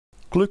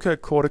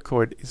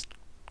Glucocorticoid is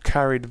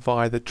carried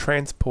via the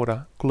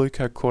transporter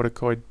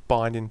glucocorticoid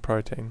binding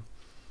protein.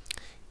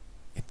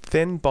 It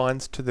then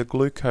binds to the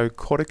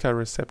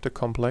glucocorticoreceptor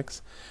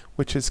complex,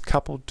 which is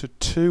coupled to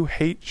two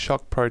heat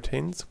shock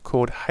proteins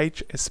called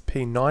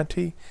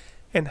HSP90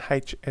 and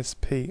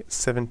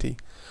HSP70,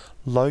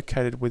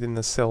 located within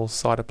the cell's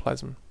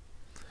cytoplasm.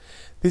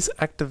 This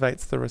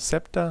activates the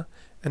receptor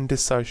and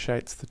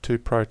dissociates the two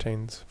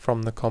proteins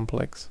from the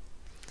complex,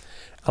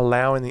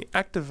 allowing the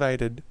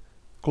activated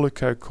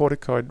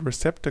glucocorticoid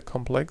receptor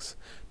complex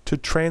to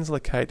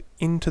translocate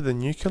into the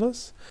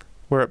nucleus,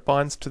 where it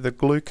binds to the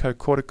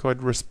glucocorticoid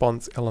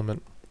response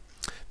element.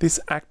 This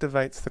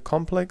activates the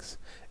complex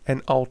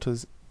and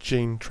alters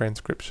gene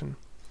transcription.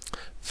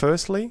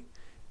 Firstly,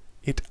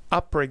 it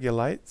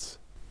upregulates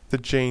the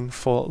gene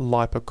for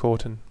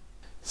lipocortin.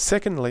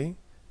 Secondly,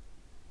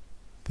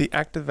 the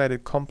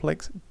activated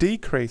complex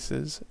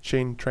decreases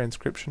gene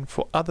transcription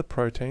for other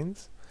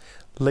proteins,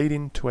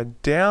 leading to a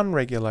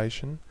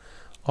downregulation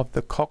of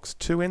the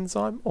COX-2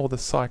 enzyme or the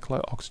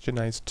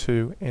cyclooxygenase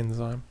 2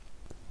 enzyme.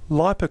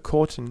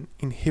 Lipocortin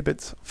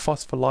inhibits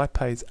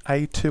phospholipase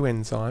A2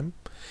 enzyme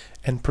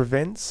and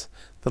prevents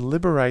the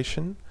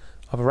liberation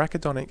of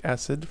arachidonic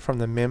acid from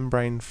the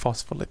membrane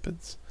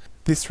phospholipids.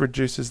 This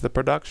reduces the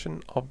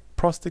production of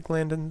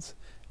prostaglandins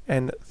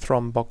and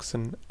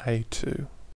thromboxane A2.